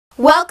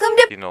Welcome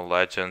to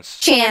XenonLegend's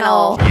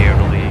channel.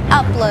 Yearly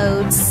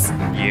Uploads.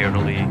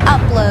 Yearly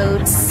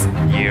Uploads.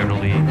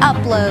 Yearly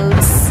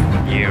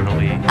Uploads.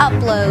 Yearly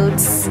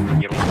Uploads.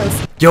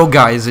 Yo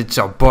guys, it's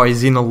your boy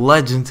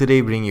XenonLegend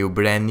today, bringing you a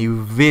brand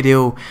new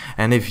video.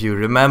 And if you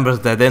remember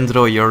that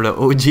intro, you're the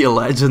OG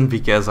legend,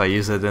 because I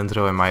used that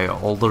intro in my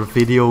older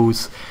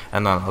videos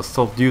and then I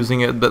stopped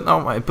using it, but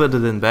now I put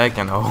it in back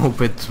and I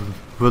hope it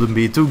wouldn't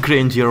be too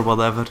cringy or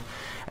whatever.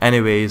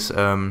 Anyways,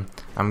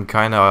 I'm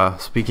kinda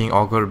speaking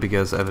awkward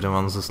because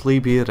everyone's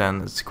asleep here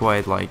and it's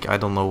quite like, I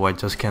don't know, I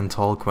just can't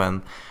talk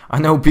when I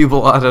know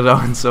people are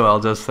around, so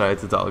I'll just try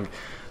to talk.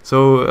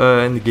 So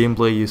in the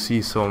gameplay you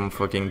see some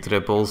fucking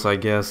triples, I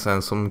guess,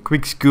 and some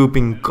quick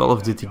scooping Call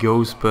of Duty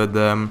Ghosts, but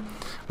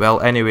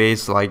well,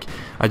 anyways, like,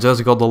 I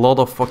just got a lot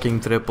of fucking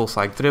triples,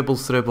 like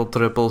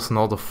triples,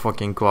 not a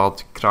fucking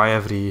quad. Cry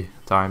every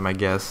time, I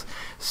guess.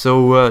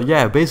 So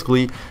yeah,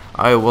 basically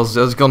I was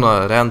just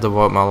gonna rant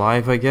about my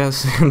life, I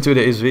guess, in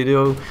today's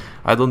video.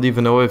 I don't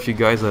even know if you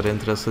guys are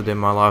interested in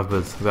my life,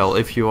 but well,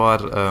 if you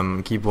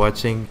are, keep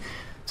watching.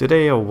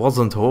 Today I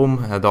wasn't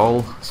home at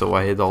all, so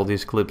I hit all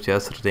these clips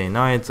yesterday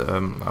night.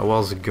 I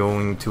was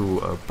going to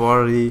a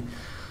party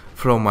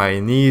from my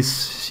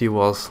niece. She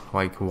was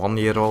like 1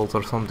 year old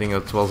or something.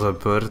 It was her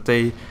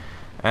birthday,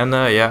 and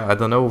yeah, I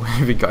don't know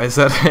if you guys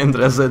are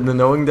interested in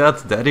knowing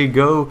that. There you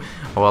go.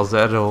 I was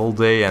there the whole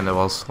day and it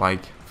was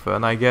like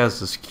fun, I guess.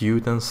 It's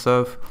cute and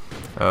stuff.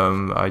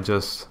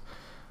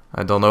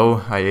 I don't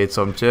know, I ate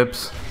some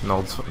chips,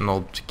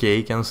 not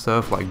cake and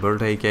stuff, like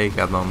birthday cake.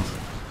 I don't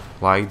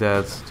like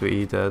that, to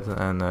eat that,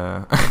 and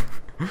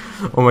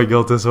oh my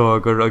god, this is so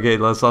awkward. Okay,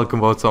 let's talk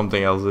about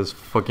something else. It's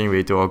fucking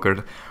way too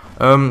awkward.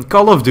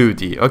 Call of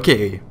Duty.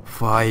 Okay,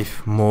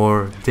 5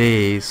 more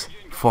days.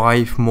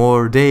 5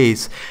 more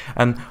days.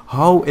 And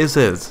how is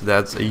it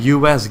that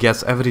US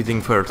gets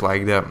everything first?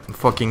 Like the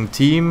fucking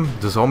team,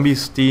 the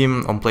zombies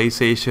team on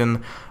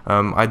PlayStation.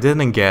 I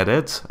didn't get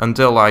it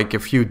until like a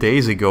few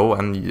days ago,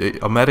 and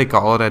America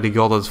already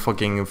got it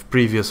fucking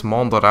previous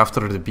month or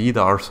after the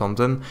beta or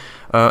something.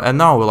 And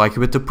now, like,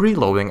 with the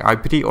preloading, I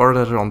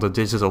pre-ordered on the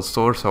digital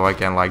store so I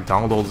can like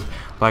download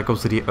Black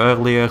Ops 3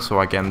 earlier, so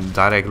I can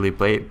directly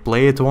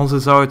play it once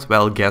it's out.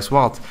 Well, guess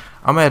what?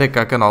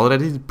 America can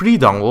already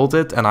pre-download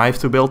it, and I have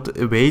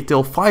to wait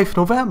till 5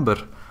 November.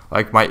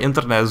 Like, my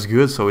internet is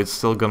good, so it's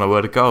still gonna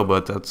work out,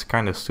 but that's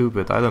kind of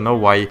stupid. I don't know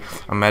why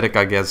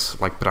America gets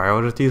like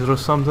priorities or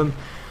something.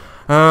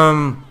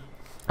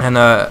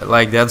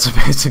 Like, that's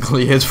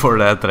basically it for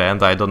that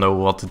rant. I don't know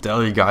what to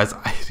tell you guys.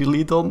 I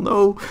really don't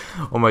know.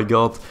 Oh my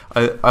god.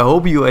 I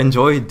hope you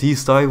enjoy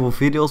these type of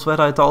videos where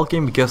I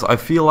talking, because I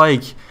feel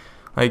like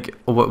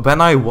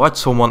when I watch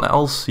someone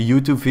else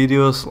YouTube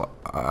videos,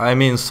 I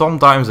mean,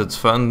 sometimes it's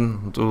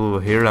fun to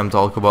hear them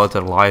talk about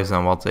their lives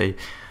and what they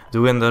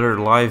do in their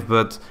life,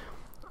 but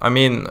I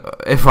mean,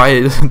 if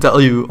I tell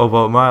you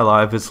about my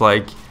life, it's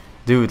like,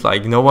 dude,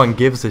 like, no one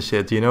gives a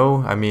shit, you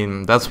know? I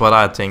mean, that's what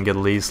I think, at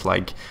least.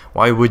 Like,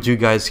 why would you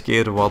guys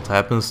care what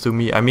happens to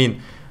me? I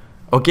mean,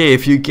 okay,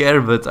 if you care,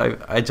 but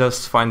I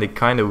just find it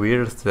kind of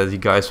weird that you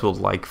guys will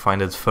like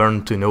find it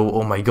fun to know,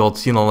 oh my god,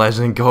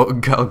 XenonLegend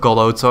got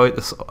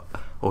outside. So,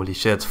 holy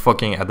shit,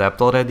 fucking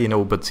adapt already, you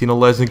know, but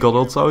XenonLegend got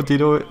outside, you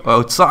know,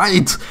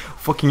 outside,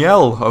 fucking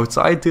hell,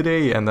 outside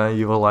today, and then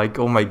you were like,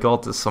 oh my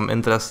god, there's some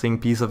interesting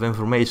piece of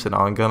information.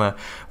 I'm gonna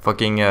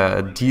fucking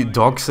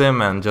dox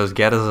him and just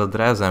get his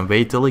address and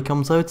wait till he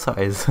comes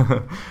outside.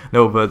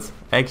 No, but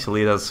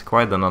actually that's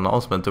quite an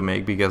announcement to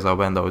make, because I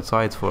went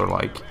outside for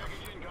like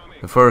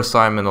the first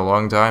time in a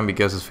long time,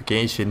 because it's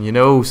vacation, you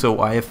know, so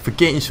I have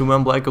vacation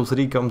when Black Ops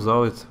 3 comes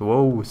out.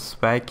 Whoa, it's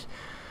back.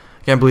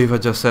 Can't believe I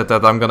just said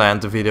that. I'm gonna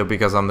end the video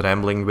because I'm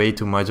rambling way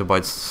too much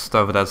about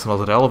stuff that's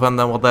not relevant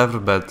and whatever,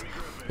 but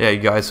yeah, you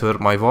guys heard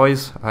my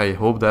voice. I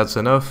hope that's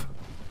enough.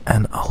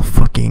 And I'll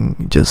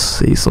fucking just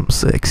say some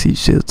sexy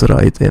shit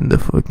right in the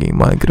fucking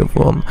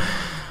microphone.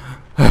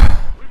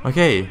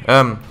 Okay,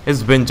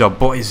 it's been your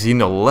boy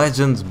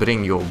XenonLegend,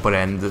 bring your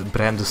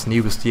brand's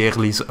newest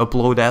yearly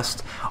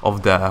uploadest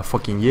of the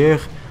fucking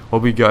year.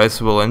 Hope you guys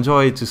will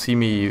enjoy to see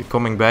me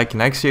coming back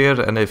next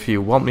year, and if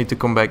you want me to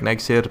come back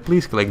next year,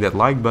 please click that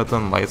like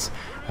button. Let's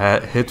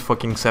hit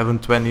fucking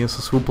 720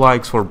 insta swoop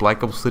likes for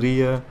Black Ops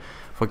 3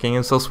 fucking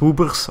insta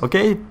swoopers.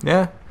 Okay,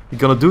 yeah, you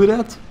gonna do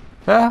that?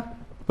 Yeah,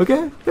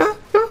 okay, yeah.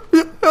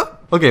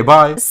 Okay,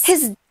 bye.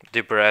 His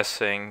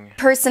depressing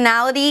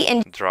personality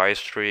and dry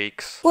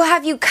streaks will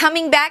have you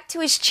coming back to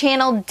his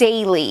channel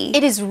daily.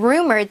 It is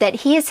rumored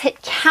that he has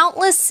hit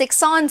countless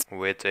 6-ons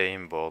with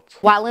aimbot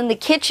while in the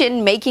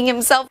kitchen making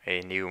himself a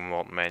new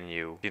mod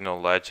menu.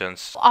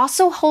 XenonLegends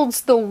also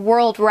holds the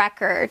world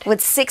record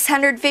with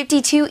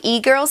 652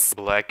 e-girls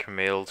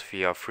blackmailed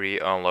via free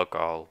unlock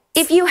all.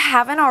 If you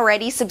haven't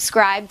already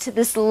subscribed to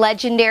this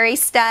legendary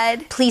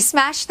stud, please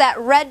smash that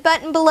red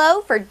button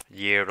below for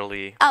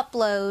yearly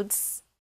uploads.